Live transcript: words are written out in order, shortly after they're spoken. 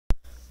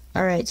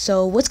Alright,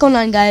 so what's going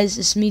on, guys?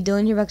 It's me,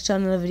 Dylan, here back to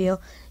another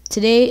video.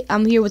 Today,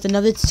 I'm here with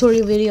another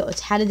tutorial video.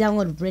 It's how to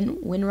download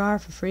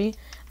WinRaRR for free.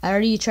 I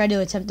already tried to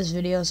attempt this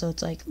video, so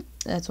it's like,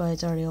 that's why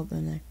it's already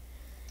open there.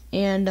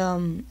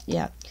 And,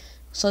 yeah.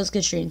 So let's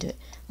get straight into it.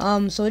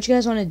 So what you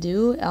guys want to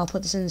do, I'll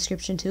put this in the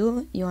description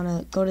too. You want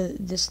to go to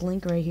this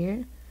link right here.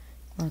 You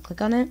want to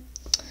click on it.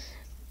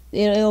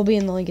 It'll be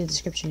in the link in the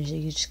description, so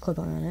you just click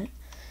on it.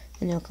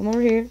 And you'll come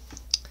over here,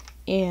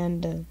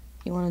 and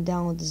you want to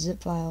download the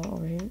zip file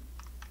over here.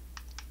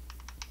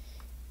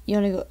 You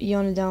want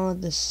to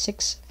download the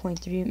 6.3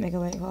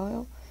 megabyte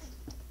file.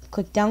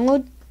 Click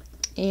download,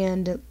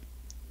 and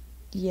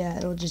yeah,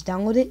 it'll just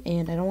download it.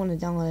 And I don't want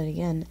to download it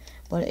again,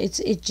 but it's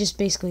just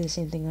basically the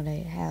same thing that I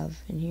have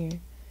in here.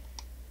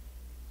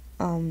 You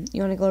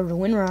want to go over to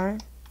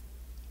WinRaRR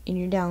in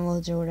your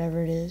downloads or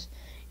whatever it is,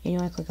 and you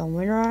want to click on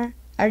WinRaRR.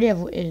 I already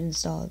have it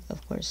installed,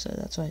 of course, so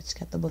that's why it's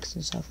got the books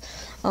and stuff.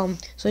 So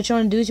what you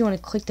want to do is you want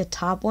to click the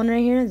top one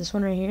right here, this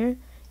one right here. You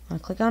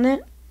want to click on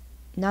it,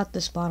 not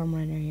this bottom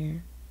one right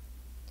here.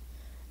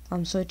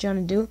 So what you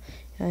want to do,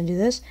 you want to do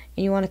this,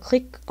 and you want to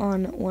click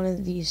on one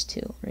of these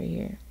two right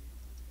here.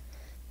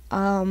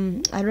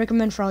 I'd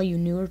recommend for all you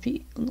newer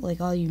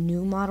all you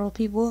new model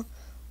people,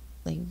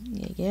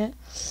 you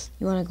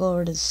want to go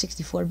over to the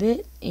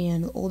 64-bit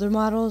and older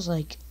models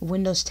like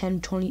Windows 10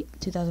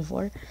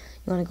 2004. You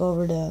want to go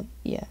over to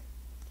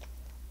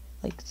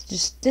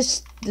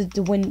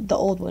the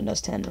old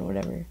Windows 10 or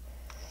whatever.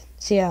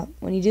 So yeah,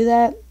 when you do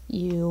that,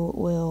 you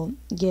will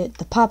get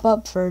the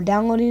pop-up for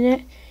downloading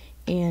it.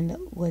 And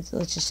let's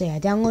just say I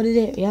downloaded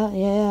it. Yeah,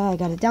 I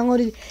got it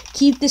downloaded.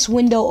 Keep this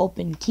window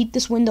open. Keep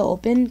this window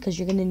open because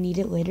you're gonna need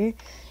it later.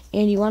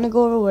 And you want to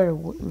go over where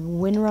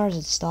WinRaRR is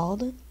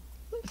installed.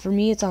 For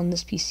me, it's on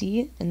this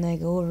PC, and then I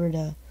go over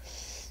to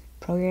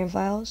program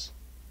files.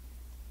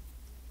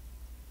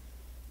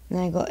 And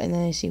then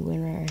I see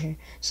WinRaRR here.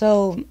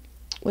 So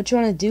what you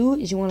want to do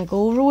is you want to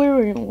go over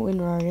where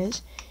WinRaRR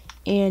is,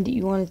 and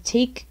you want to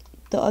take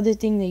the other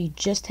thing that you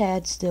just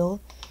had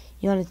still.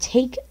 You want to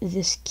take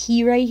this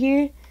key right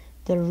here,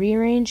 the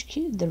rearrange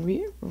key, the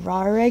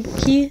wrking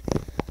key,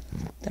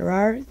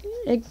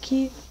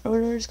 or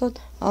whatever it's called.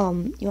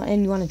 And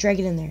you want to drag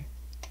it in there.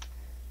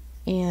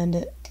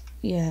 And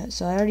yeah,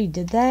 so I already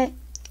did that,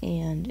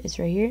 and it's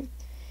right here.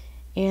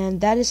 And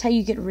that is how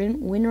you get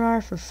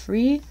WinRaRR for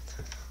free.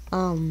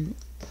 So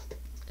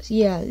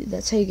yeah,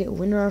 that's how you get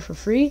WinRaRR for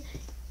free.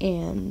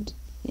 And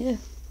yeah,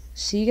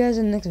 see you guys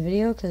in the next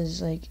video,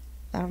 because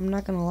I'm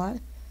not gonna lie,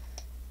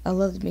 I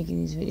love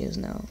making these videos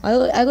now.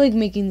 I like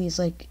making these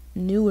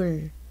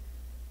newer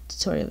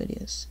tutorial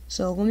videos.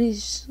 So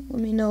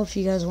let me know if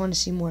you guys want to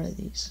see more of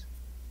these.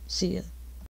 See ya.